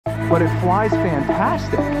but it flies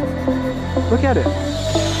fantastic. Look at it.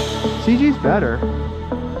 CG's better.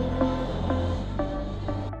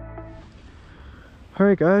 All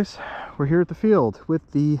right, guys, we're here at the field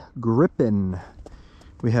with the Gripen.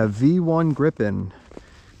 We have V1 Gripen.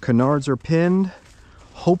 Canards are pinned,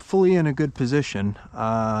 hopefully in a good position.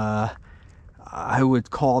 I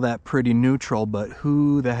would call that pretty neutral, but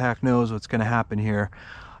who the heck knows what's going to happen here.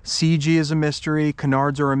 CG is a mystery,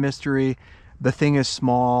 canards are a mystery. The thing is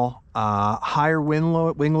small, higher wing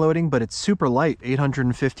loading, but it's super light,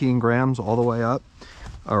 815 grams all the way up,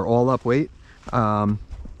 or all up weight.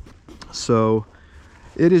 So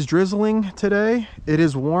it is drizzling today. It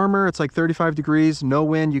is warmer, it's like 35 degrees, no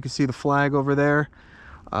wind. You can see the flag over there.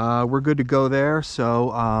 We're good to go there.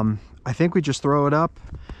 So I think we just throw it up.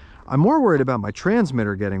 I'm more worried about my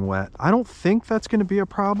transmitter getting wet. I don't think that's going to be a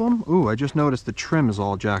problem. Ooh, I just noticed the trim is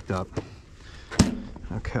all jacked up.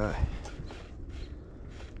 Okay.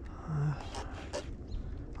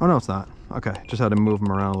 Oh no, it's not. Okay, just had to move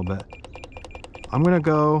them around a little bit. I'm going to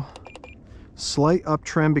go slight up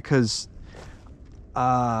trim because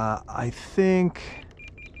I think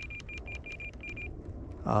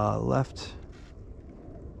left.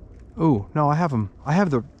 Oh no, I have them. I have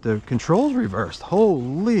the controls reversed.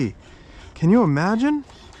 Holy, can you imagine?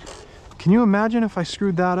 Can you imagine if I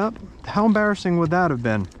screwed that up? How embarrassing would that have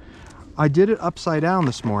been? I did it upside down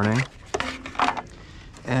this morning,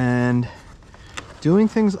 and doing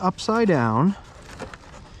things upside down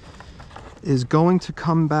is going to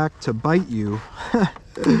come back to bite you.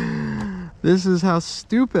 This is how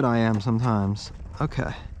stupid I am sometimes.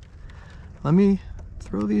 Okay, let me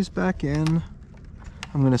throw these back in.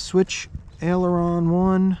 I'm going to switch aileron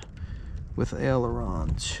 1 with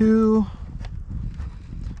aileron 2.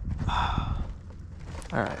 All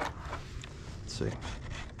right, let's see.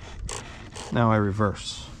 Now I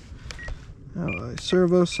reverse. Now I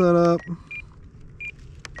servo setup.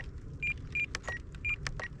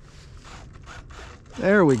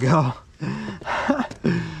 There we go.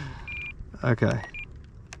 Okay.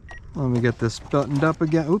 Let me get this buttoned up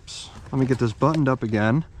again. Oops. Let me get this buttoned up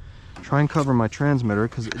again. Try and cover my transmitter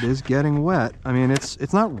because it is getting wet. I mean,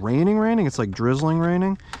 it's not raining, it's like drizzling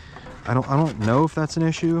raining. I don't know if that's an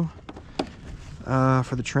issue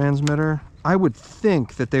for the transmitter. I would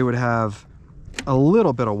think that they would have a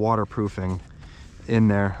little bit of waterproofing in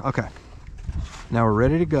there. Okay, now we're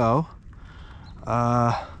ready to go.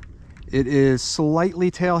 It is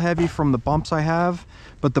slightly tail heavy from the bumps I have,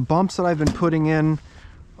 but the bumps that I've been putting in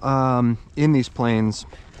these planes,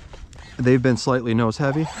 they've been slightly nose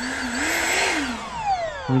heavy.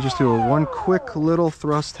 Let me just do one quick little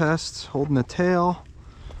thrust test, holding the tail.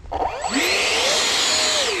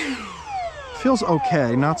 Feels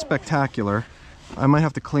okay, not spectacular. I might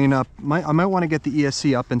have to clean up. I might want to get the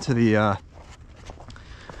ESC up into the,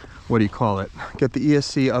 what do you call it? Get the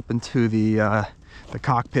ESC up into the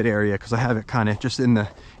cockpit area, because I have it kind of just in the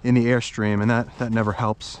airstream, and that never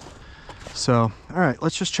helps. So, all right,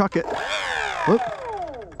 let's just chuck it. Whoop.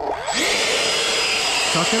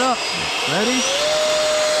 Chuck it up. Ready?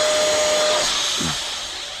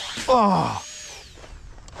 Oh,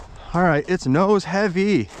 all right, it's nose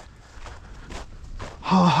heavy.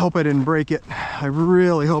 Oh, I hope I didn't break it. I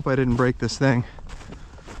really hope I didn't break this thing.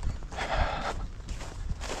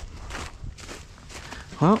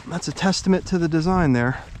 Well, that's a testament to the design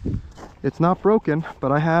there. It's not broken,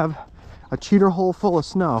 but I have a cheater hole full of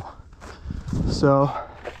snow. So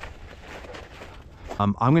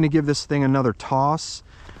I'm gonna give this thing another toss.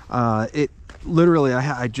 It literally, I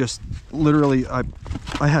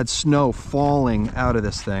had snow falling out of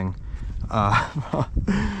this thing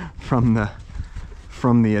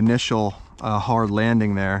from the initial hard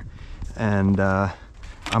landing there, and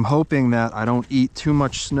I'm hoping that I don't eat too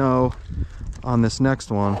much snow on this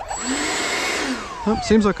next one. Oh,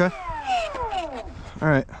 seems okay. All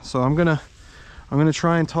right, so I'm gonna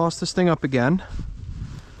try and toss this thing up again.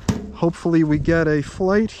 Hopefully we get a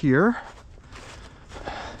flight here.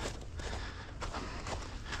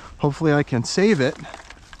 Hopefully I can save it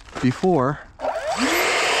before.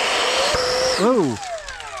 Whoa!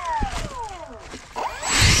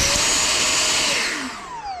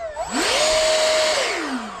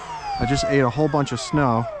 I just ate a whole bunch of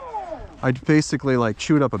snow. I basically like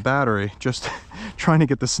chewed up a battery just trying to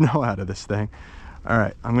get the snow out of this thing. All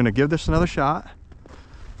right, I'm gonna give this another shot.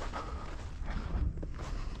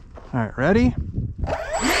 All right, ready?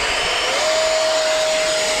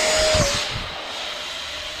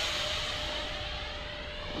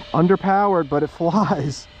 Underpowered, but it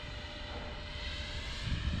flies.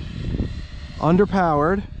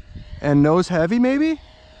 Underpowered and nose heavy, maybe?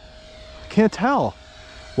 Can't tell.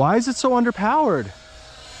 Why is it so underpowered?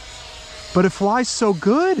 but it flies so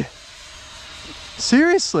good.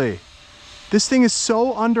 Seriously, this thing is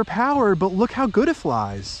so underpowered, but look how good it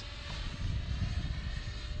flies.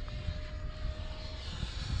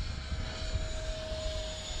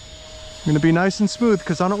 I'm gonna be nice and smooth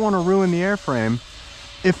because I don't want to ruin the airframe.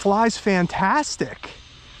 It flies fantastic.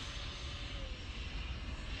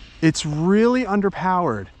 It's really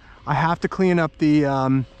underpowered. I have to clean up the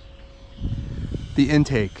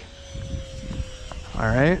intake. All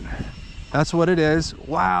right, that's what it is.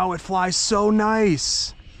 Wow, it flies so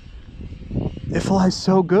nice. It flies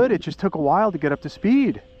so good. It just took a while to get up to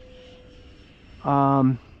speed.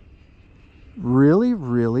 Really,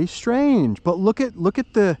 really strange. But look at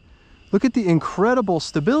the incredible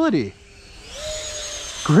stability.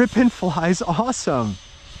 Gripen flies awesome.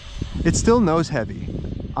 It's still nose heavy.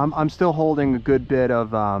 I'm still holding a good bit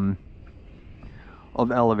of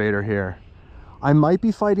elevator here. I might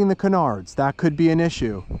be fighting the canards. That could be an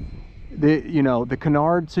issue. The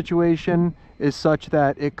canard situation is such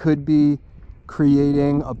that it could be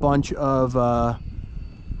creating a bunch of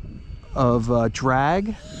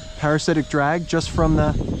drag, parasitic drag, just from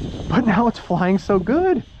the. But now it's flying so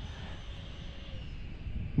good.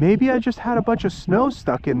 Maybe I just had a bunch of snow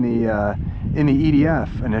stuck in the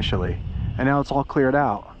EDF initially, and now it's all cleared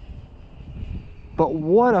out. But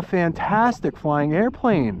what a fantastic flying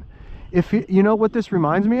airplane. If you know what this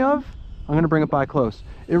reminds me of, I'm gonna bring it by close.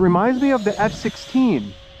 It reminds me of the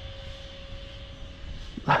F-16.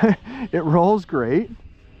 It rolls great.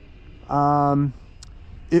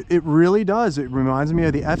 It really does. It reminds me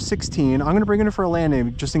of the F-16. I'm gonna bring it in for a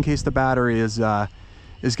landing just in case the battery is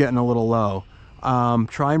getting a little low.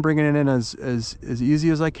 Try and bring it in as easy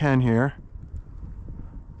as I can here.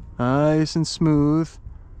 Nice and smooth.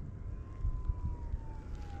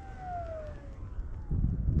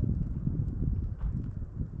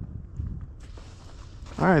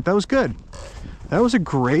 All right, that was good. That was a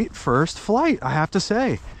great first flight, I have to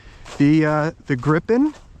say. The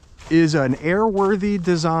Gripen is an airworthy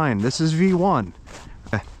design. This is V1.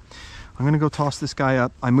 Okay. I'm gonna go toss this guy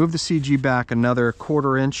up. I moved the CG back another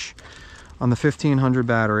 1/4 inch on the 1500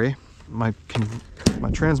 battery. My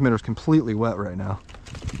transmitter is completely wet right now.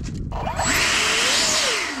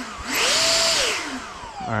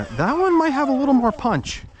 All right, that one might have a little more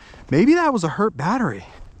punch. Maybe that was a hurt battery.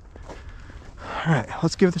 All right,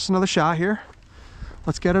 let's give this another shot here.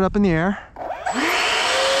 Let's get it up in the air.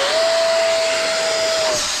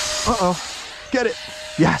 Uh-oh, get it.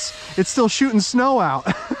 Yes, it's still shooting snow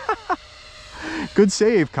out. Good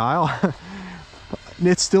save, Kyle.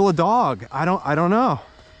 It's still a dog. I don't know.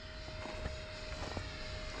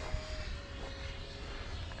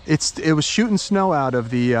 It was shooting snow out of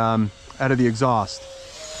the exhaust,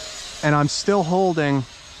 and I'm still holding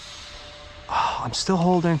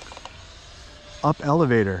up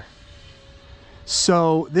elevator.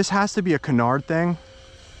 So this has to be a canard thing.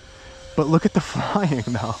 But look at the flying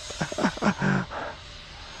though.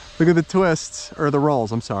 Look at the twists, or the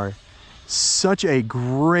rolls, I'm sorry. Such a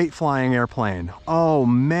great flying airplane. Oh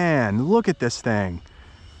man, look at this thing.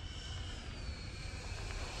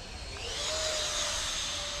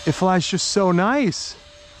 It flies just so nice.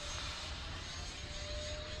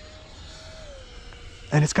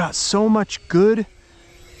 And it's got so much good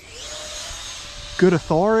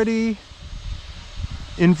authority,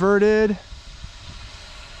 inverted.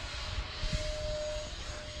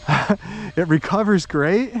 It recovers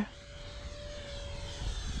great.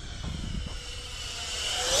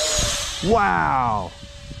 Wow.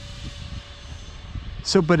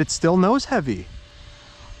 So, but it's still nose heavy.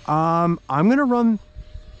 I'm gonna run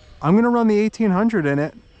the 1800 in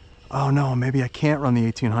it. Oh no, maybe I can't run the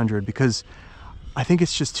 1800 because I think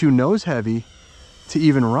it's just too nose heavy to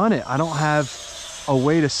even run it. I don't have a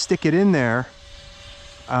way to stick it in there,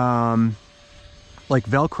 like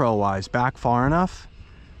Velcro wise, back far enough.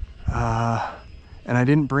 And I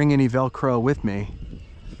didn't bring any Velcro with me.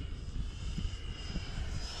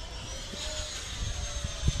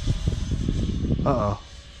 Uh-oh.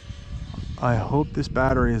 I hope this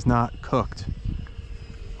battery is not cooked.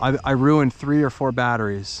 I ruined 3 or 4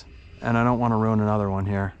 batteries, and I don't want to ruin another one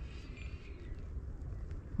here.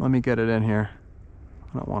 Let me get it in here.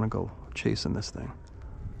 I don't want to go chasing this thing.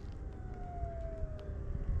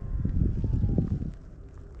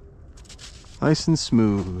 Nice and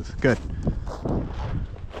smooth. Good.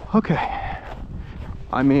 Okay.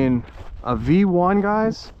 I mean, a V1,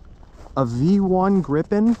 guys, a V1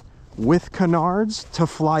 Gripen with canards to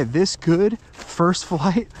fly this good first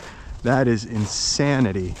flight, that is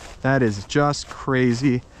insanity. That is just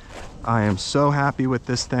crazy. I am so happy with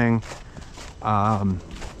this thing.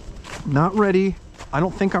 Not ready. I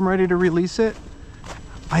don't think I'm ready to release it.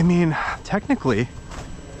 I mean, technically,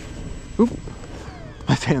 oop,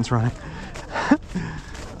 my fan's running.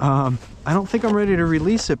 I don't think I'm ready to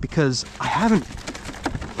release it because I haven't,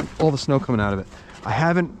 all the snow coming out of it.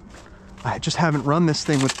 I just haven't run this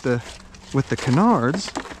thing with the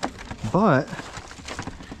canards, but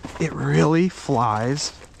it really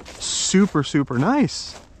flies super, super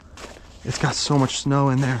nice. It's got so much snow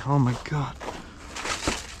in there. Oh my God.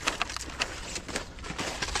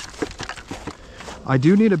 I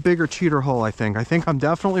do need a bigger cheater hole, I think. I think I'm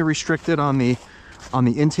definitely restricted on the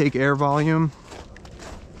intake air volume.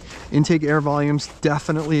 Intake air volume's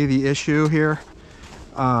definitely the issue here.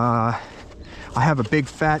 I have a big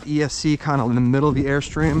fat ESC kind of in the middle of the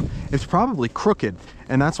airstream. It's probably crooked,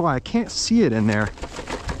 and that's why I can't see it in there.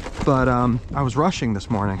 But I was rushing this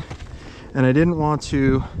morning, and I didn't want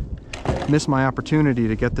to miss my opportunity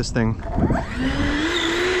to get this thing.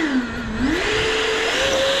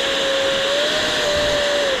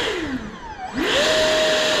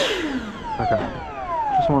 Okay,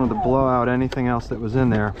 just wanted to blow out anything else that was in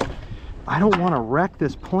there. I don't want to wreck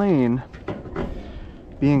this plane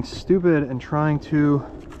being stupid and trying to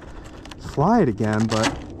fly it again, but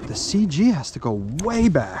the CG has to go way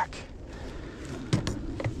back.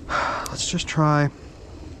 Let's just try.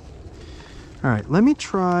 All right, let me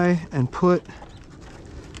try and put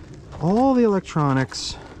all the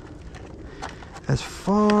electronics as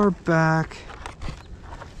far back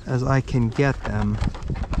as I can get them.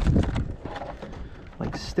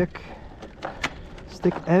 Like stick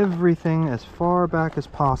everything as far back as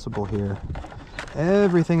possible here.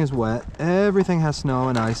 Everything is wet. Everything has snow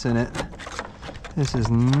and ice in it. This is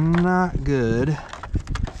not good.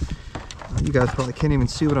 You guys probably can't even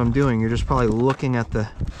see what I'm doing. You're just probably looking at the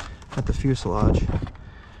fuselage.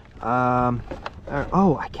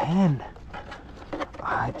 Oh, I can.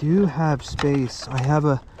 I do have space. I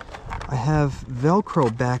have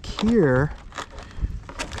Velcro back here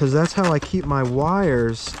because that's how I keep my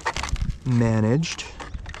wires managed.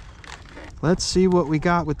 Let's see what we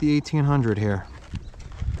got with the 1800 here.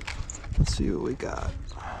 Let's see what we got.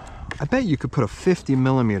 I bet you could put a 50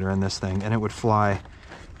 millimeter in this thing and it would fly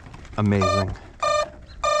amazing.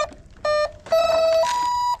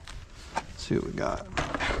 Let's see what we got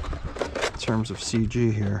in terms of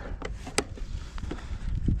CG here.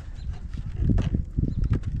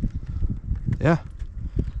 Yeah,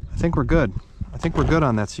 I think we're good. I think we're good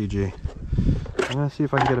on that CG. I'm gonna see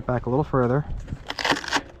if I can get it back a little further.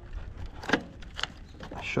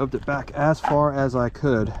 I shoved it back as far as I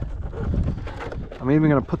could. I'm even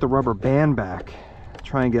gonna put the rubber band back,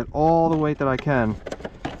 try and get all the weight that I can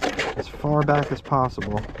as far back as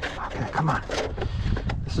possible. Okay, come on.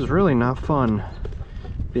 This is really not fun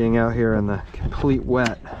being out here in the complete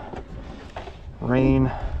wet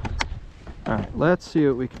rain. All right, let's see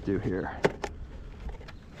what we can do here.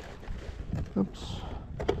 Oops.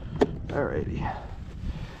 Alrighty.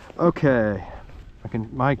 Okay.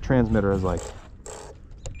 My transmitter is like.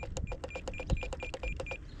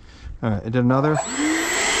 Alright, it did another.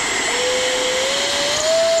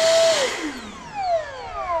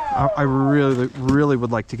 I really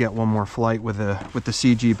would like to get one more flight with the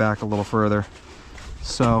CG back a little further.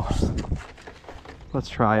 So let's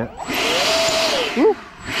try it. Woo!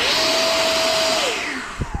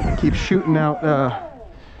 Keep shooting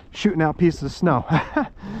out pieces of snow.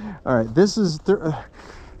 All right, this is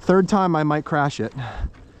third time I might crash it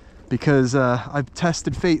because I've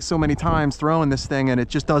tested fate so many times throwing this thing and it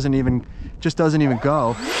just doesn't even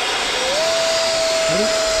go. Ready?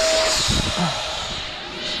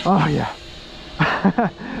 Oh yeah.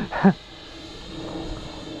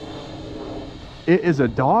 It is a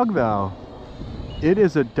dog though. It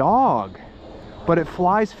is a dog, but it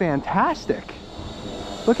flies fantastic.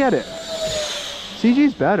 Look at it.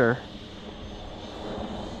 CG's better.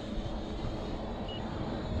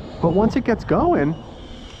 But once it gets going,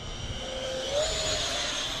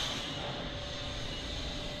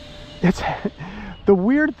 it's the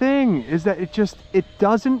weird thing is that it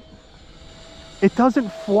doesn't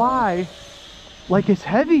fly like it's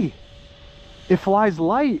heavy. It flies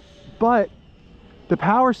light, but the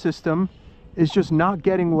power system is just not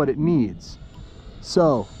getting what it needs.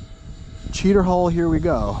 So, cheater hole, here we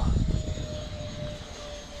go.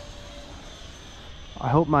 I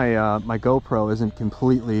hope my my GoPro isn't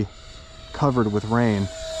completely covered with rain.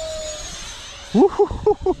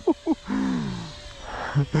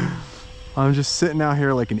 I'm just sitting out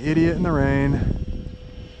here like an idiot in the rain.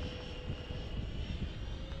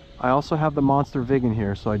 I also have the Monster Vig in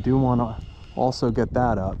here, so I do want to also get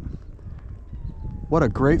that up. What a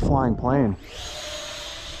great flying plane.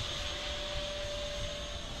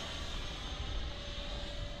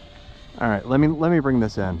 All right, let me bring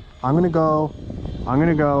this in. I'm gonna go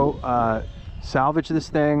salvage this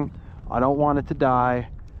thing. I don't want it to die,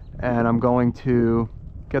 and I'm going to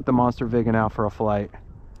get the monster Vigan out for a flight.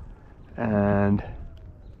 And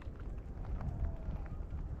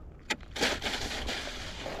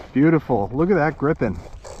beautiful. Look at that Gripen.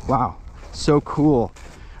 Wow, so cool.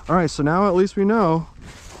 All right, so now at least we know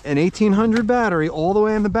an 1800 battery all the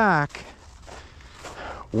way in the back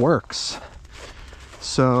works.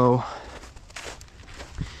 So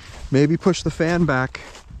maybe push the fan back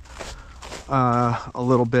a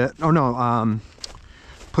little bit. Oh no,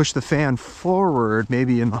 push the fan forward,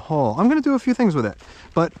 maybe in the hull. I'm gonna do a few things with it,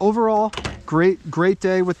 but overall, great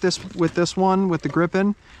day with this one, with the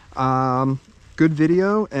Gripen. Good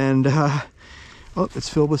video, and oh, it's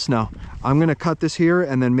filled with snow. I'm gonna cut this here,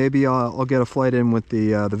 and then maybe I'll get a flight in with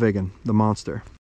the Vigan, the monster.